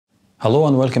Hello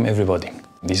and welcome everybody.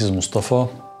 This is Mustafa.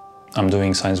 I'm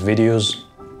doing science videos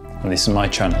and this is my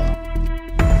channel.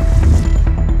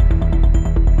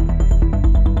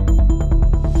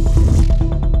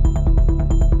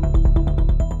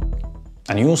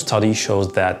 A new study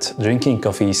shows that drinking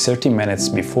coffee 30 minutes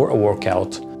before a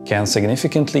workout can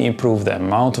significantly improve the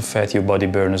amount of fat your body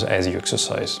burns as you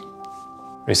exercise.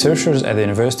 Researchers at the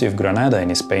University of Granada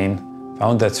in Spain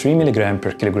found that 3 mg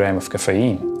per kilogram of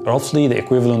caffeine, roughly the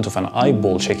equivalent of an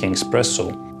eyeball-shaking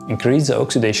espresso, increased the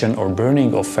oxidation or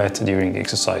burning of fat during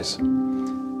exercise.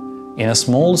 In a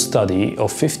small study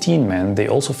of 15 men, they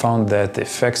also found that the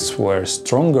effects were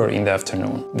stronger in the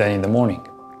afternoon than in the morning.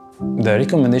 The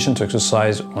recommendation to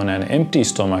exercise on an empty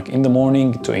stomach in the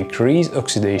morning to increase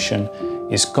oxidation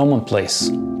is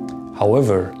commonplace.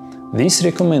 However, this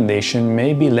recommendation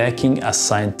may be lacking a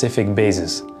scientific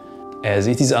basis, as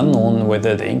it is unknown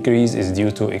whether the increase is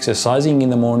due to exercising in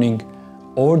the morning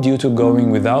or due to going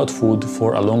without food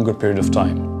for a longer period of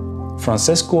time.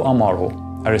 Francesco Amaro,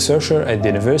 a researcher at the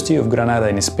University of Granada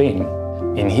in Spain,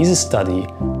 in his study,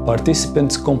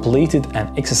 participants completed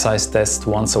an exercise test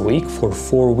once a week for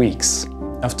 4 weeks.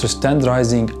 After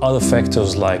standardizing other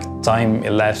factors like time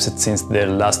elapsed since their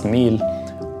last meal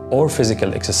or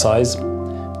physical exercise,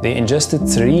 they ingested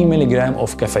 3 mg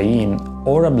of caffeine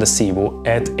or a placebo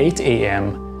at 8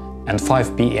 a.m. and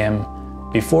 5 p.m.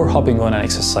 before hopping on an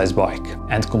exercise bike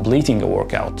and completing a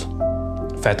workout.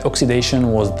 Fat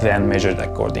oxidation was then measured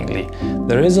accordingly.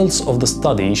 The results of the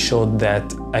study showed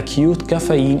that acute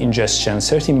caffeine ingestion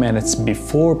 30 minutes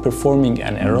before performing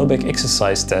an aerobic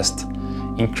exercise test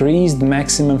increased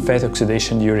maximum fat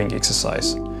oxidation during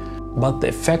exercise, but the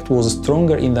effect was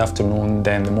stronger in the afternoon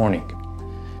than the morning.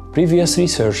 Previous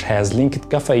research has linked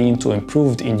caffeine to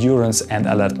improved endurance and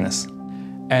alertness,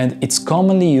 and it's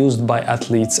commonly used by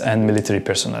athletes and military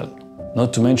personnel,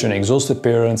 not to mention exhausted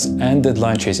parents and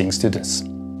deadline-chasing students.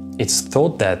 It's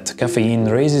thought that caffeine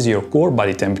raises your core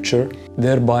body temperature,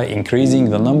 thereby increasing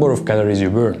the number of calories you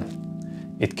burn.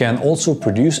 It can also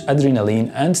produce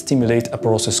adrenaline and stimulate a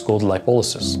process called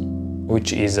lipolysis,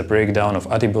 which is a breakdown of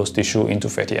adipose tissue into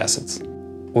fatty acids,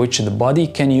 which the body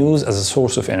can use as a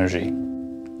source of energy.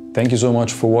 Thank you so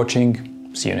much for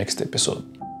watching. See you next episode.